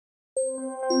Good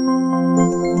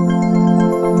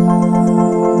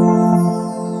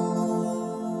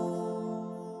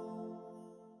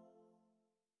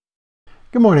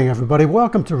morning, everybody.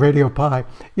 Welcome to Radio Pi.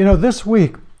 This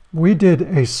week we did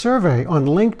a survey on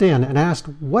LinkedIn and asked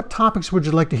what topics would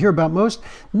you like to hear about most.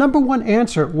 Number one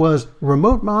answer was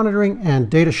remote monitoring and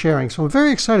data sharing. So I'm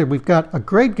very excited. We've got a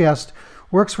great guest,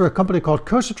 works for a company called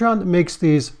Cosatron that makes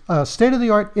these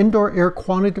state-of-the-art indoor air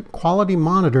quality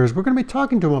monitors. We're going to be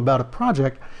talking to him about a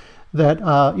project that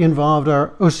involved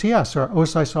our OCS, our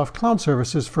OSIsoft Cloud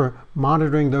Services, for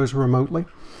monitoring those remotely.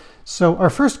 So our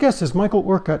first guest is Michael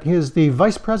Orcutt. He is the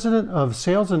Vice President of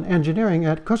Sales and Engineering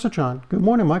at Cosatron. Good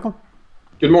morning, Michael.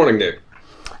 Good morning, Nick.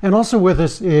 And also with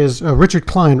us is Richard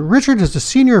Klein. Richard is the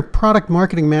Senior Product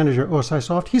Marketing Manager at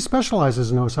OSIsoft. He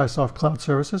specializes in OSIsoft Cloud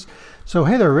Services. So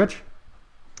hey there, Rich.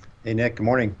 Hey, Nick. Good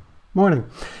morning. Morning.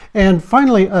 And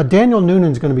finally, Daniel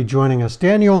Noonan is going to be joining us.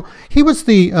 Daniel, he was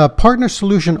the Partner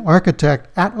Solution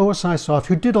Architect at OSIsoft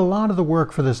who did a lot of the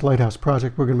work for this Lighthouse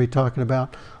project we're going to be talking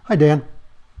about. Hi, Dan.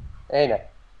 Hey, Nick.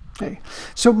 Hey.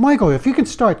 So, Michael, if you can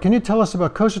start, can you tell us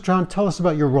about Cosatron? Tell us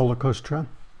about your role at Cosatron.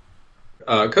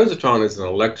 Cosatron is an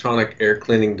electronic air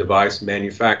cleaning device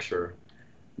manufacturer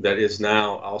that is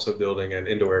now also building an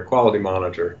indoor air quality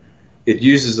monitor. It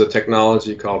uses a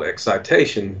technology called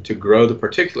excitation to grow the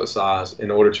particulate size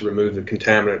in order to remove the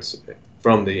contaminants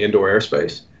from the indoor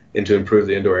airspace and to improve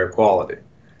the indoor air quality.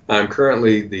 I'm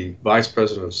currently the Vice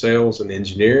President of Sales and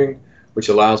Engineering, which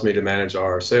allows me to manage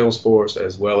our sales force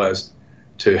as well as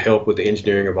to help with the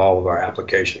engineering of all of our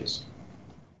applications.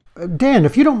 Dan,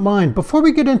 if you don't mind, before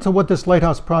we get into what this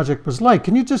Lighthouse project was like,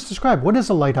 can you just describe what is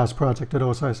a Lighthouse project at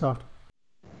OSIsoft?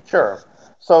 Sure.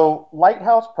 So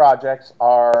Lighthouse projects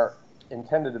are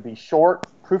intended to be short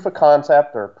proof of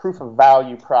concept or proof of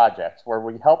value projects where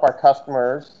we help our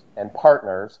customers and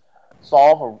partners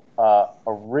solve a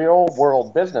real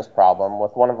world business problem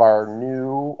with one of our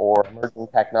new or emerging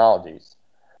technologies.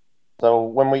 So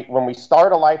when we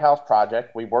start a Lighthouse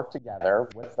project, we work together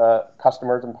with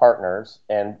customers and partners,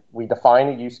 and we define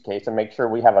a use case and make sure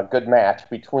we have a good match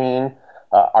between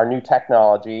our new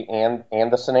technology and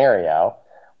the scenario.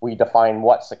 We define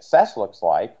what success looks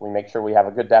like. We make sure we have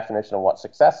a good definition of what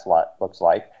success looks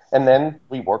like, and then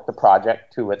we work the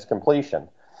project to its completion.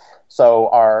 So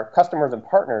our customers and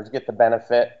partners get the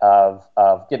benefit of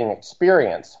getting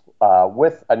experience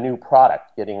with a new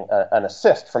product, getting an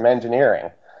assist from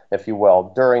engineering, if you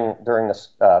will, during this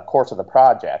course of the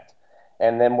project.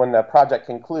 And then when the project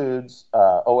concludes,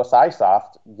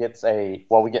 OSIsoft gets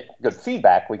we get good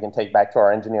feedback we can take back to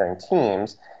our engineering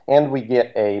teams, and we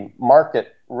get a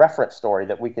market reference story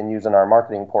that we can use in our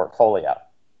marketing portfolio.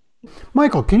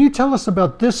 Michael, can you tell us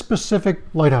about this specific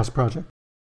Lighthouse project?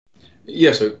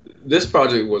 Yes, so this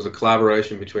project was a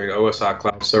collaboration between OSI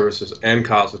Cloud Services and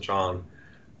Cosatron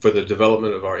for the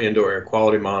development of our indoor air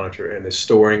quality monitor and the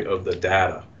storing of the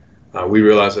data. We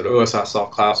realized that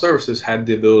OSIsoft Cloud Services had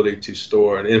the ability to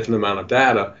store an infinite amount of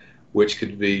data which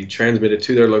could be transmitted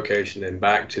to their location and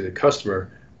back to the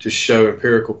customer to show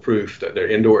empirical proof that their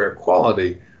indoor air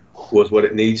quality was what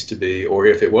it needs to be, or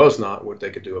if it was not, what they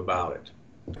could do about it.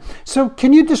 So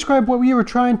can you describe what you were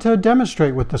trying to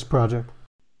demonstrate with this project?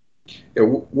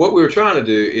 What we were trying to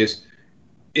do is,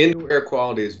 indoor air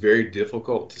quality is very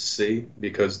difficult to see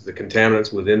because the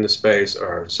contaminants within the space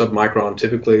are submicron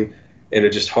typically, and they're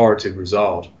just hard to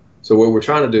resolve. So what we're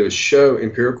trying to do is show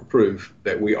empirical proof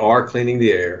that we are cleaning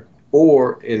the air,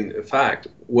 or in fact,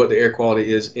 what the air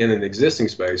quality is in an existing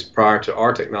space prior to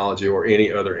our technology or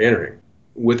any other entering.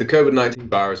 With the COVID-19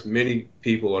 virus, many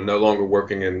people are no longer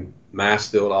working in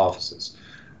mass-filled offices.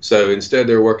 So instead,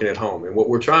 they're working at home. And what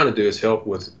we're trying to do is help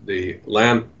with the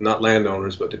not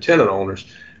landowners, but the tenant owners,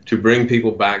 to bring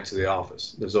people back to the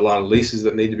office. There's a lot of leases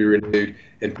that need to be renewed,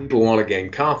 and people want to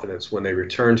gain confidence when they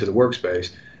return to the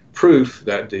workspace, proof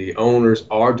that the owners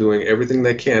are doing everything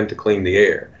they can to clean the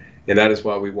air. And that is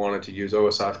why we wanted to use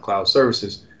OSI Cloud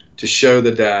Services to show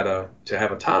the data, to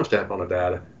have a timestamp on the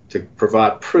data, to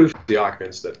provide proof to the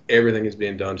occupants that everything is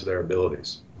being done to their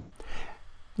abilities.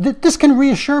 This can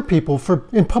reassure people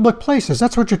in public places.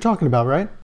 That's what you're talking about, right?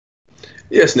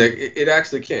 Yes, Nick, it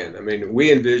actually can. I mean,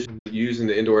 we envision using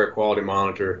the indoor air quality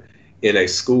monitor in a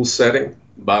school setting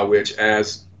by which,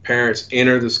 as parents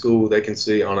enter the school, they can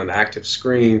see on an active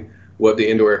screen what the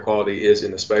indoor air quality is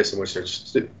in the space in which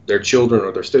their children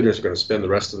or their students are going to spend the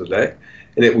rest of the day.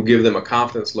 And it will give them a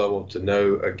confidence level to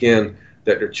know, again,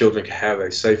 that their children can have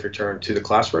a safe return to the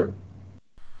classroom.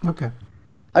 Okay.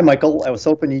 Hi, Michael. I was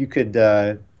hoping you could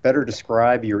better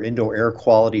describe your indoor air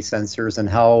quality sensors and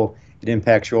how it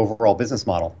impacts your overall business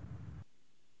model.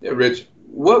 Yeah, Rich,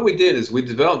 what we did is we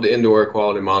developed the indoor air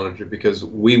quality monitor because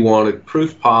we wanted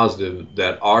proof positive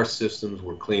that our systems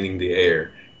were cleaning the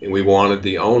air, and we wanted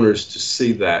the owners to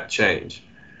see that change.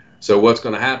 So what's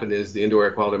going to happen is the indoor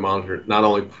air quality monitor not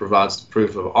only provides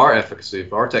proof of our efficacy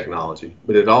of our technology,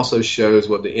 but it also shows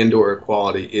what the indoor air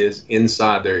quality is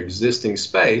inside their existing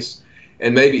space,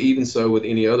 and maybe even so with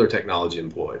any other technology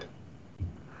employed.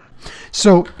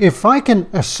 So if I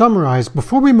can summarize,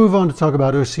 before we move on to talk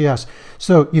about OCS,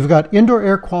 so you've got indoor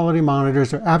air quality monitors,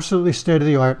 they're absolutely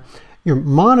state-of-the-art. You're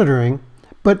monitoring,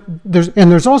 but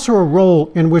there's also a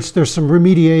role in which there's some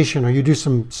remediation, or you do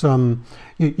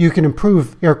you can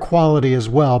improve air quality as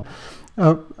well.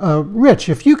 Rich,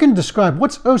 if you can describe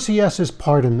what's OCS's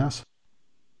part in this?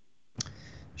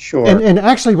 Sure. And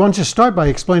actually, why don't you start by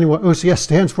explaining what OCS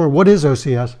stands for? What is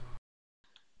OCS?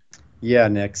 Yeah,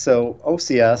 Nick. So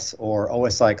OCS, or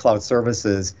OSI Cloud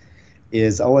Services,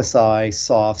 is OSI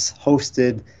Soft's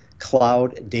hosted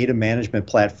cloud data management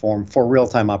platform for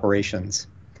real-time operations.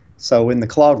 So in the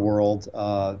cloud world,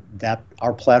 that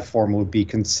our platform would be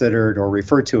considered or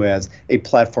referred to as a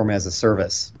platform as a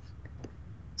service.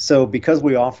 So because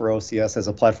we offer OCS as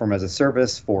a platform as a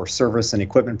service for service and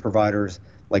equipment providers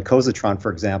like Cosatron,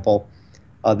 for example,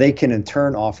 they can in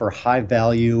turn offer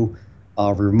high-value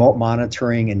remote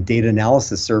monitoring and data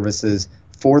analysis services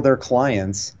for their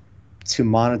clients to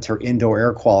monitor indoor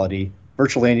air quality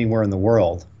virtually anywhere in the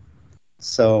world.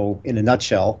 So in a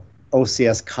nutshell,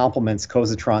 OCS complements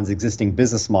Cosatron's existing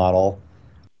business model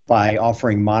by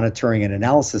offering monitoring and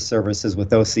analysis services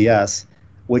with OCS,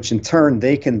 which in turn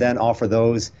they can then offer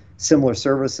those similar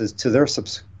services to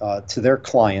their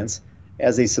clients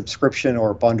as a subscription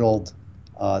or bundled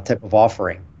type of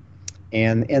offering.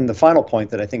 And the final point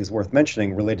that I think is worth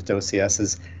mentioning related to OCS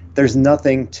is there's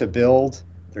nothing to build,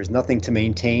 there's nothing to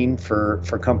maintain for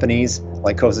companies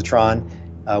like Cosatron.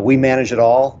 We manage it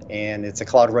all, and it's a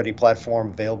cloud-ready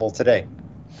platform available today.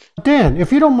 Dan,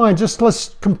 if you don't mind, just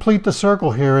let's complete the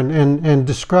circle here and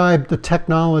describe the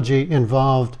technology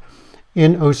involved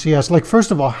in OCS. Like,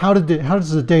 first of all, how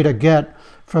does the data get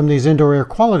from these indoor air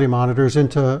quality monitors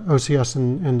into OCS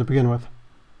in to begin with?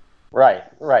 Right.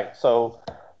 So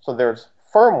there's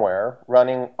firmware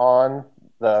running on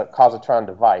the Cosatron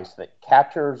device that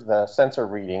captures the sensor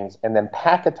readings and then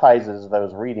packetizes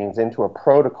those readings into a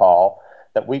protocol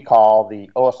that we call the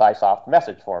OSI Soft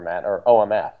Message Format, or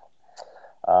OMF.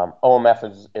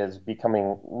 OMF is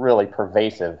becoming really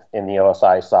pervasive in the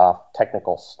OSI Soft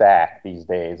technical stack these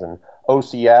days, and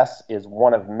OCS is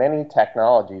one of many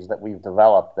technologies that we've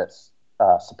developed that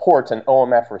supports an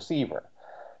OMF receiver.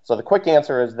 So the quick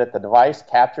answer is that the device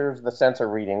captures the sensor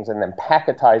readings and then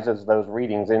packetizes those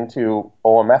readings into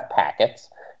OMF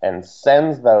packets and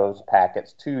sends those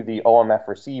packets to the OMF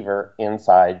receiver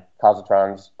inside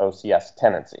Cosatron's OCS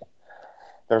tenancy.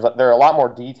 There are a lot more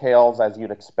details, as you'd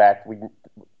expect.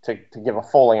 To give a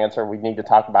full answer, we need to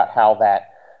talk about how that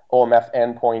OMF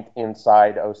endpoint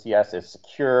inside OCS is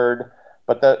secured.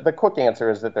 But the quick answer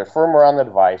is that there's firmware on the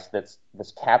device that's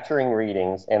capturing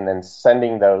readings and then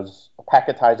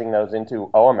packetizing those into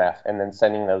OMF and then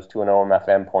sending those to an OMF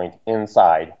endpoint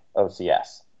inside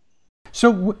OCS.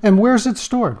 So, and where's it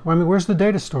stored? I mean, where's the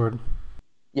data stored?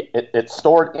 It's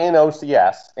stored in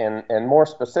OCS, and more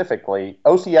specifically,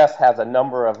 OCS has a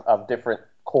number of different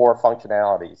core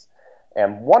functionalities.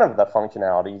 And one of the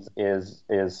functionalities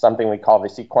is something we call the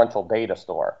sequential data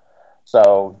store.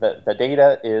 So the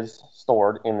data is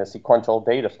stored in the sequential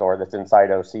data store that's inside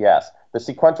OCS. The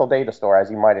sequential data store,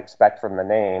 as you might expect from the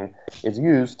name, is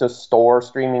used to store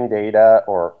streaming data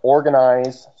or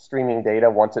organize streaming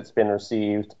data once it's been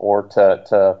received, or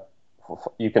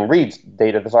you can read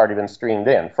data that's already been streamed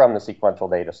in from the sequential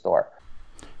data store.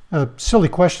 A silly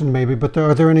question maybe, but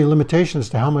are there any limitations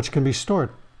to how much can be stored?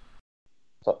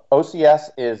 So OCS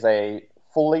is a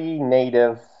fully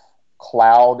native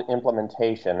cloud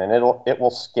implementation, and it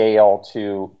will scale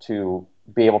to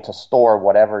be able to store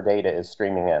whatever data is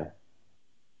streaming in.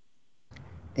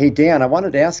 Hey, Dan, I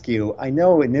wanted to ask you, I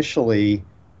know initially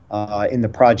in the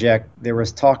project there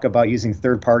was talk about using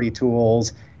third-party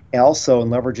tools and also in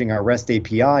leveraging our REST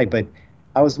API, but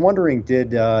I was wondering,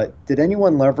 did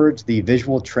anyone leverage the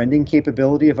visual trending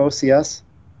capability of OCS?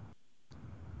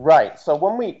 Right. So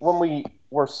when we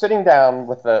were sitting down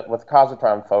with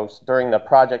Cosatron folks during the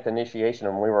project initiation,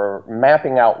 and we were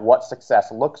mapping out what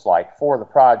success looks like for the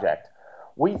project,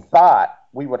 we thought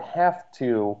we would have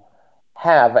to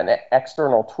have an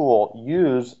external tool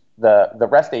use the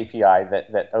REST API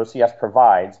that OCS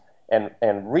provides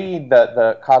and read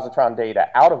the Cosatron data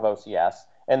out of OCS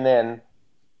and then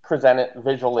present it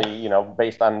visually,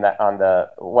 based on the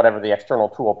whatever the external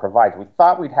tool provides. We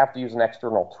thought we'd have to use an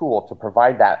external tool to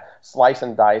provide that slice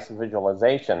and dice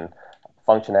visualization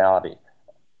functionality.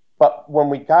 But when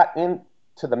we got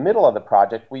into the middle of the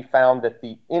project, we found that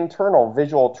the internal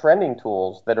visual trending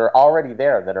tools that are already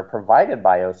there, that are provided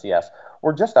by OCS,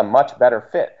 were just a much better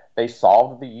fit. They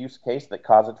solved the use case that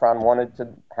Cositron wanted to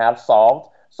have solved.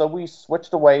 So we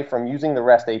switched away from using the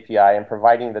REST API and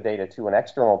providing the data to an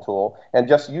external tool and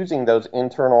just using those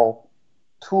internal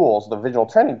tools, the visual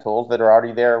trending tools that are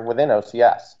already there within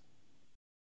OCS.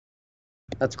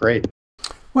 That's great.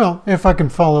 Well, if I can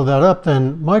follow that up,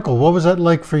 then Michael, what was that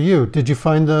like for you? Did you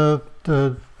find the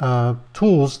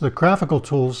tools, the graphical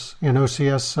tools in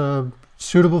OCS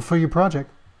suitable for your project?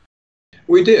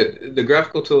 We did. The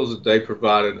graphical tools that they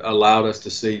provided allowed us to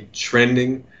see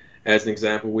trending. As an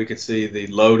example, we could see the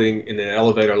loading in an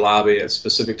elevator lobby at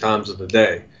specific times of the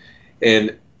day.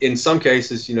 And in some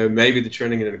cases, maybe the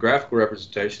trending in a graphical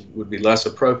representation would be less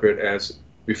appropriate, as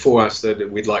before I said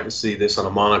that we'd like to see this on a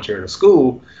monitor in a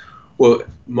school. Well,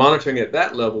 monitoring at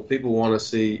that level, people want to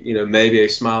see, maybe a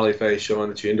smiley face showing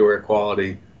that your indoor air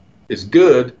quality is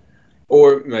good,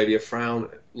 or maybe a frown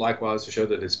likewise to show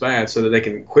that it's bad, so that they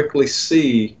can quickly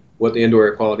see what the indoor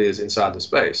air quality is inside the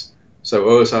space. So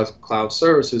OSI Cloud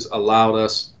Services allowed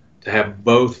us to have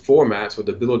both formats, with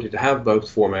the ability to have both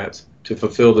formats to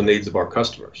fulfill the needs of our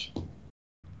customers.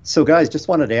 So guys, just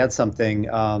wanted to add something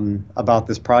about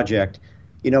this project.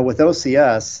 With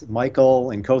OCS,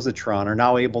 Michael and Cositron are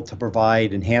now able to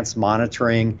provide enhanced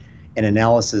monitoring and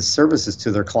analysis services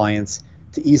to their clients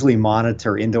to easily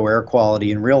monitor indoor air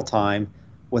quality in real time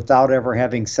without ever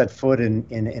having set foot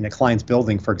in a client's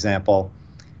building, for example.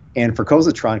 And for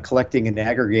Cositron, collecting and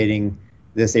aggregating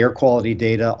this air quality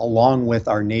data along with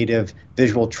our native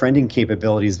visual trending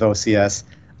capabilities of OCS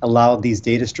allowed these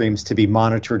data streams to be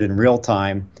monitored in real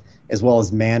time, as well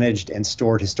as managed and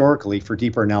stored historically for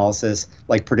deeper analysis,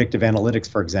 like predictive analytics,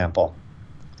 for example.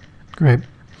 Great.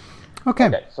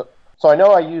 Okay. So I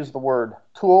know I used the word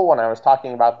tool when I was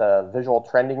talking about the visual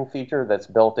trending feature that's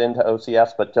built into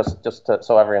OCS, but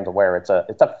so everyone's aware, it's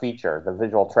a feature. The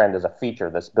visual trend is a feature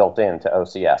that's built into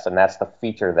OCS, and that's the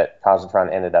feature that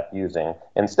Cositron ended up using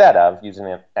instead of using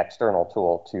an external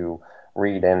tool to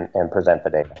read and present the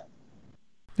data.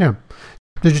 Yeah.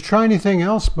 Did you try anything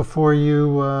else before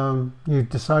you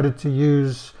decided to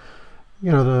use, the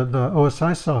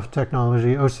OSIsoft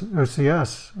technology,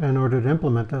 OCS, in order to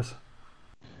implement this?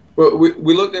 Well,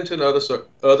 we looked into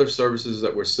other services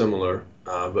that were similar,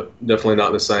 but definitely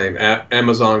not the same.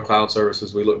 Amazon Cloud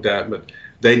Services we looked at, but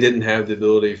they didn't have the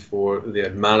ability for the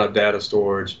amount of data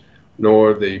storage,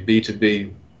 nor the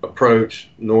B2B approach,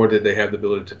 nor did they have the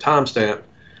ability to timestamp.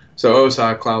 So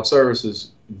OSI Cloud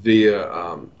Services, via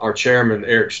our chairman,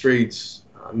 Eric Street's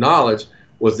knowledge,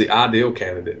 was the ideal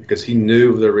candidate because he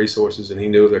knew of their resources and he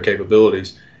knew of their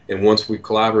capabilities. And once we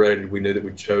collaborated, we knew that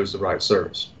we chose the right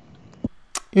service.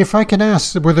 If I can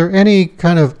ask, were there any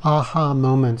kind of aha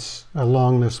moments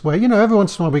along this way? Every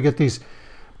once in a while we get these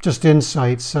just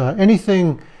insights.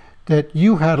 Anything that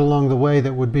you had along the way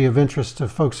that would be of interest to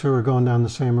folks who are going down the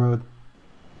same road?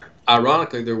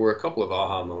 Ironically, there were a couple of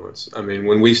aha moments. I mean,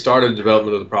 when we started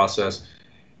development of the process,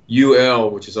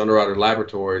 UL, which is Underwriter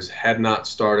Laboratories, had not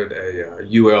started a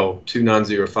UL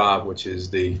 2905, which is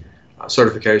the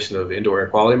certification of indoor air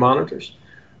quality monitors.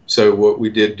 So what we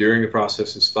did during the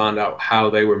process is find out how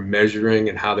they were measuring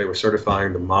and how they were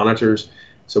certifying the monitors.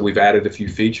 So we've added a few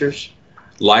features.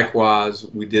 Likewise,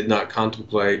 we did not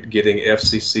contemplate getting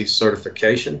FCC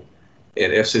certification.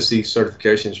 And FCC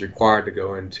certification is required to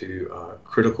go into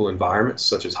critical environments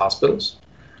such as hospitals.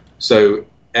 So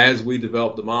as we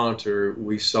developed the monitor,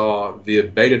 we saw via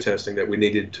beta testing that we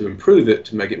needed to improve it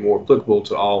to make it more applicable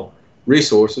to all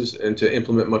resources and to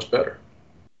implement much better.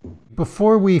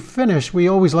 Before we finish, we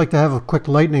always like to have a quick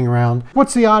lightning round.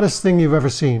 What's the oddest thing you've ever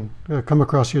seen come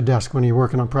across your desk when you're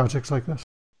working on projects like this?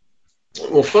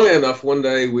 Well, funny enough, one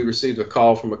day we received a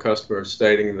call from a customer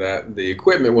stating that the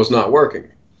equipment was not working.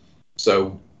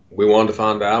 So we wanted to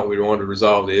find out, we wanted to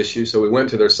resolve the issue. So we went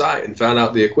to their site and found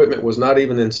out the equipment was not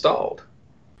even installed.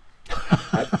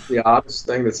 That's the oddest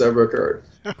thing that's ever occurred.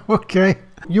 Okay.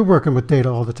 You're working with data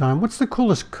all the time. What's the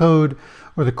coolest code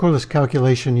or the coolest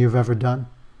calculation you've ever done?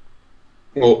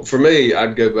 Well, for me,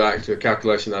 I'd go back to a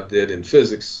calculation I did in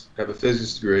physics. I have a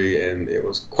physics degree, and it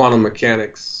was quantum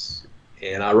mechanics.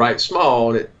 And I write small,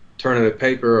 and it turned a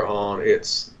paper on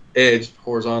its edge,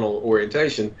 horizontal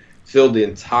orientation, filled the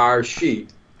entire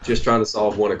sheet just trying to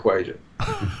solve one equation.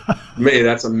 For me,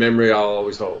 that's a memory I'll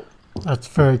always hold. That's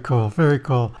very cool. Very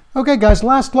cool. Okay, guys,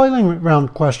 last lightning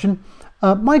round question.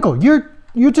 Michael, you're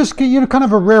you're kind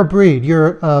of a rare breed.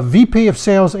 You're a VP of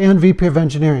sales and VP of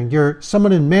engineering. You're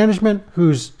someone in management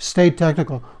who's stayed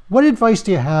technical. What advice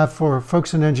do you have for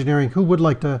folks in engineering who would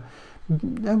like to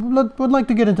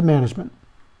get into management?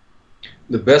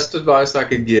 The best advice I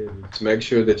could give is to make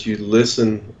sure that you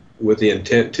listen with the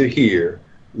intent to hear,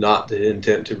 not the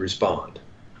intent to respond.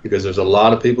 Because there's a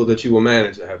lot of people that you will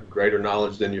manage that have greater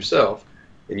knowledge than yourself,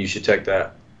 and you should take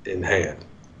that in hand.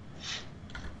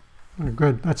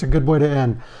 Good. That's a good way to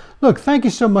end. Look, thank you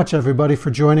so much, everybody,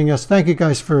 for joining us. Thank you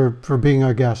guys for being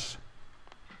our guests.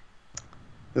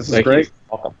 This is great.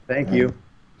 Welcome. Thank you.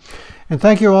 And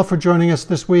thank you all for joining us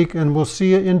this week, and we'll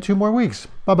see you in 2 more weeks.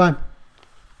 Bye-bye.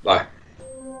 Bye.